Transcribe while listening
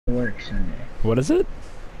work Sunday. What is it?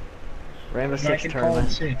 Rainbow Six Call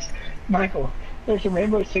tournament. 6. Michael, there's a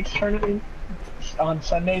Rainbow Six tournament on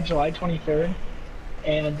Sunday, July 23rd,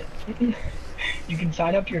 and you can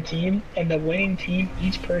sign up your team, and the winning team,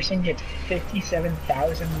 each person gets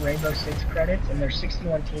 57,000 Rainbow Six credits, and there's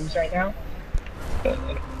 61 teams right now.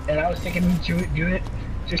 And I was thinking we do it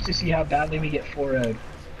just to see how badly we get 4-0'd.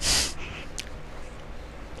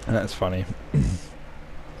 That's funny.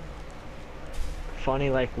 Funny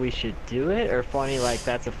like we should do it, or funny like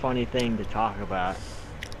that's a funny thing to talk about?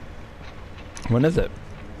 When is it?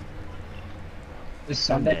 This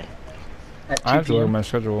Sunday. At 2 I have to look at p.m. my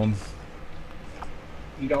schedule.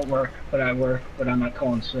 You don't work, but I work, but I'm not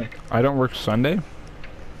calling sick. I don't work Sunday?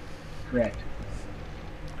 Correct.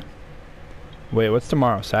 Wait, what's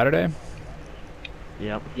tomorrow? Saturday?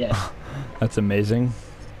 Yep. Yes. That's amazing.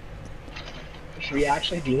 Should we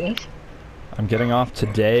actually do this? I'm getting off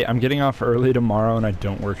today. I'm getting off early tomorrow, and I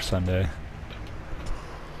don't work Sunday.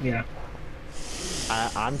 Yeah.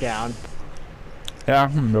 I'm down. Yeah, I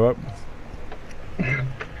can do it.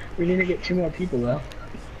 We need to get 2 more people, though.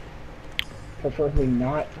 Preferably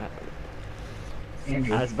not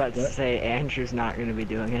Andrew. I was about to say Andrew's not going to be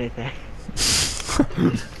doing anything.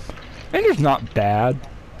 Andrew's not bad.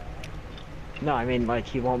 No, I mean like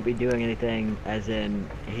he won't be doing anything as in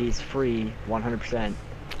he's free 100%.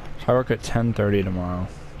 So I work at 10:30 tomorrow.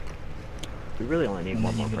 We really only need And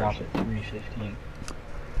one then more you get off person. at 3:15.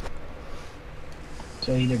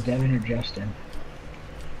 So either Devin or Justin.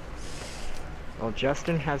 Well,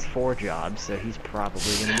 Justin has 4 jobs, so he's probably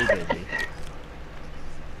going to be busy.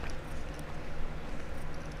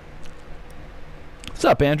 What's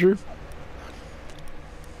up, Andrew?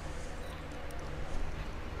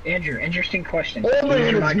 Andrew, interesting question. Only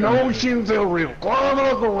Easy, his Michael. notions are real. Climb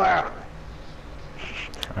up the ladder.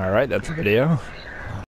 Alright, that's a video.